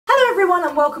everyone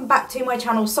and welcome back to my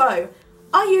channel. So,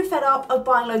 are you fed up of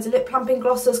buying loads of lip plumping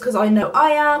glosses? Because I know I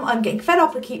am. I'm getting fed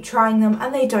up of keep trying them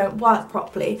and they don't work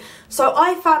properly. So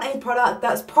I found a product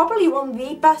that's probably one of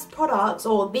the best products,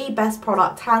 or the best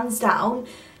product hands down,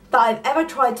 that I've ever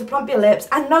tried to plump your lips.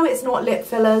 And no, it's not lip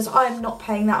fillers. I'm not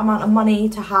paying that amount of money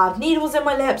to have needles in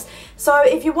my lips. So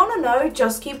if you want to know,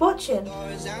 just keep watching.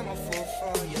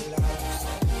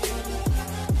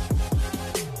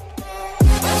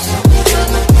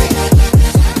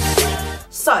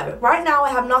 So, right now I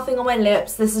have nothing on my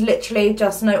lips. This is literally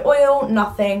just no oil,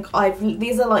 nothing.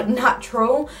 These are like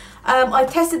natural.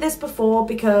 I've tested this before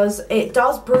because it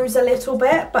does bruise a little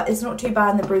bit, but it's not too bad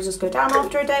and the bruises go down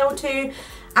after a day or two.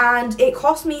 And it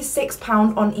cost me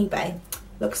 £6 on eBay.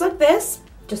 Looks like this,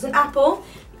 just an apple.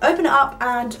 Open it up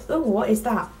and, oh, what is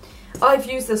that? I've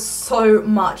used this so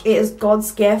much. It is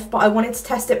God's gift, but I wanted to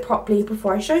test it properly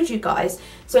before I showed you guys.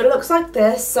 So it looks like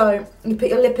this. So you put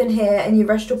your lip in here and you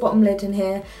rest your bottom lid in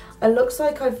here. It looks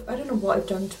like I don't know what I've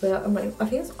done to it. I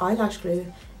think it's eyelash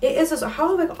glue. It is,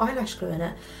 how have I got eyelash glue in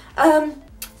it?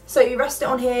 So you rest it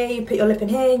on here, you put your lip in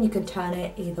here, and you can turn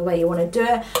it either way you want to do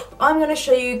it. I'm going to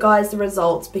show you guys the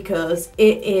results because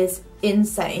it is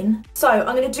insane. So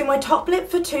I'm going to do my top lip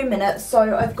for 2 minutes.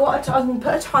 So I can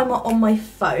put a timer on my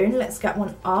phone. Let's get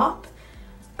one up.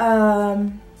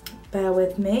 Bear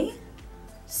with me.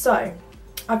 So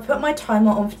I've put my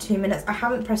timer on for 2 minutes. I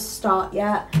haven't pressed start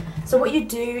yet. So what you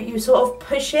do, you sort of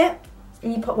push it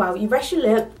and you rest your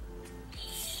lip.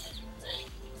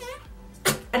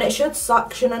 And it should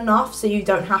suction enough so you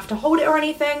don't have to hold it or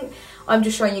anything. I'm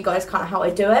just showing you guys kind of how I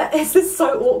do it. This is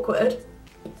so awkward.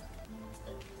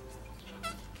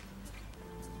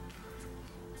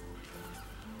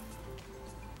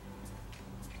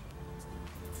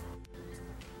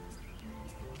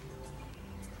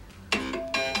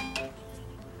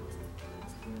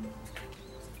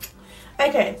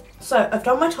 Okay, so I've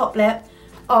done my top lip.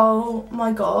 Oh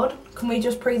my god, can we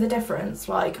just breathe the difference?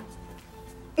 Like,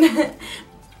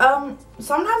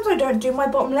 sometimes I don't do my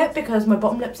bottom lip because my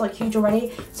bottom lip's like huge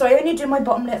already. So I only do my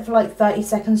bottom lip for like 30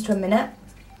 seconds to a minute.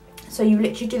 So you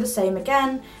literally do the same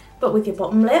again, but with your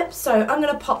bottom lip. So I'm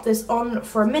gonna pop this on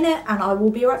for a minute and I will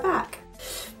be right back.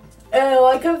 Oh,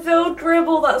 I can feel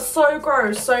dribble, that's so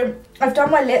gross. So I've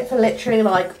done my lip for literally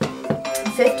like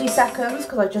 50 seconds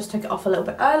because I just took it off a little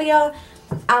bit earlier.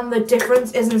 And the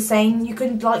difference is insane. You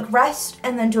can like rest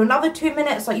and then do another 2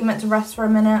 minutes, like you meant to rest for a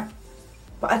minute.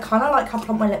 But I kind of like how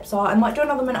plump my lips are. I might do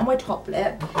another minute on my top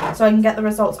lip so I can get the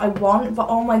results I want. But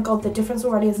oh my god, the difference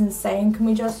already is insane. Can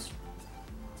we just...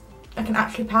 I can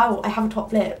actually pout. I have a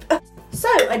top lip. So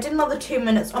I did another 2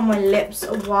 minutes on my lips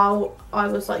while I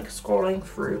was like scrolling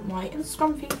through my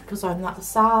Instagram feed because I'm that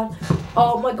sad.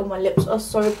 Oh my god, my lips are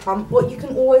so plump. What you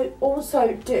can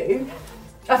also do...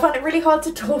 I find it really hard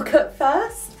to talk at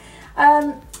first.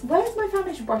 Where's my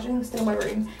foundation brush? I think it's still in my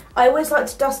room. I always like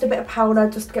to dust a bit of powder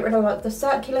just to get rid of like the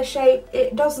circular shape.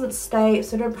 It doesn't stay,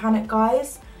 so don't panic,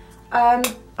 guys. I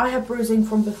have bruising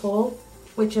from before,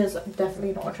 which is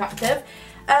definitely not attractive.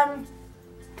 I'm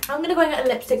gonna go and get a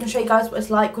lipstick and show you guys what it's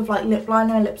like with like lip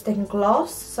liner, lipstick and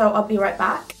gloss. So I'll be right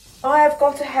back. I have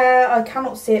got a hair. I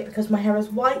cannot see it because my hair is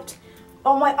white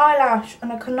on my eyelash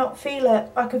and I cannot feel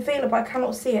it. I can feel it but I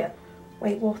cannot see it.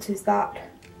 Wait, what is that?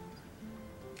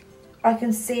 I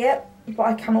can see it, but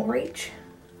I cannot reach.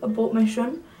 Abort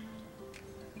mission.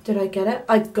 Did I get it?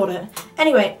 I got it.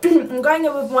 Anyway, I'm going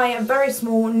in with my very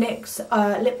small NYX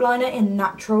lip liner in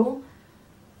Natural.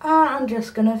 And I'm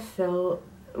just going to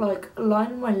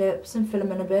line my lips and fill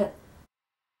them in a bit.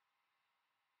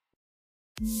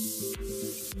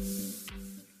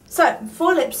 So,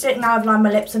 for lipstick, now I've lined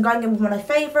my lips. I'm going in with one of my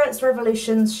favourites,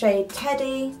 Revolution's shade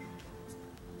Teddy.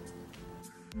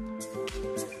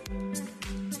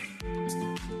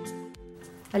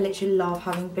 I literally love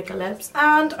having bigger lips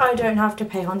and I don't have to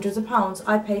pay hundreds of pounds.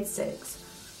 I paid £6.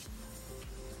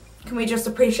 Can we just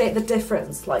appreciate the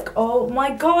difference? Like, oh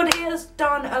my god, it has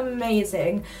done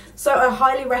amazing. So I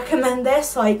highly recommend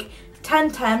this, like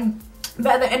 10/10,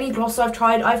 better than any gloss I've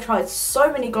tried. I've tried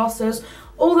so many glosses,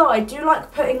 although I do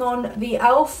like putting on the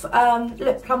e.l.f.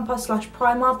 lip plumper /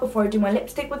 primer before I do my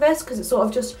lipstick with this because it sort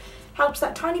of just helps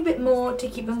that tiny bit more to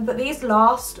keep them, but these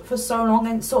last for so long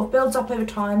and it sort of builds up over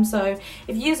time. So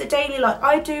if you use it daily like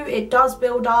I do, it does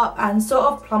build up and sort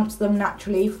of plumps them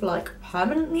naturally for like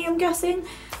permanently, I'm guessing.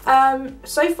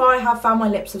 So far I have found my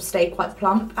lips have stayed quite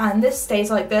plump and this stays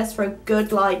like this for a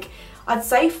good like I'd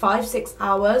say 5-6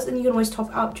 hours, and you can always top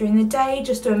it up during the day,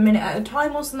 just do a minute at a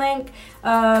time or something.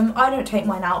 I don't take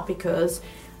mine out because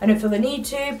I don't feel the need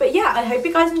to. But yeah, I hope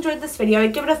you guys enjoyed this video.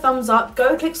 Give it a thumbs up,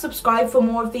 go click subscribe for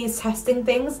more of these testing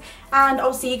things, and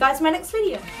I'll see you guys in my next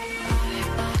video.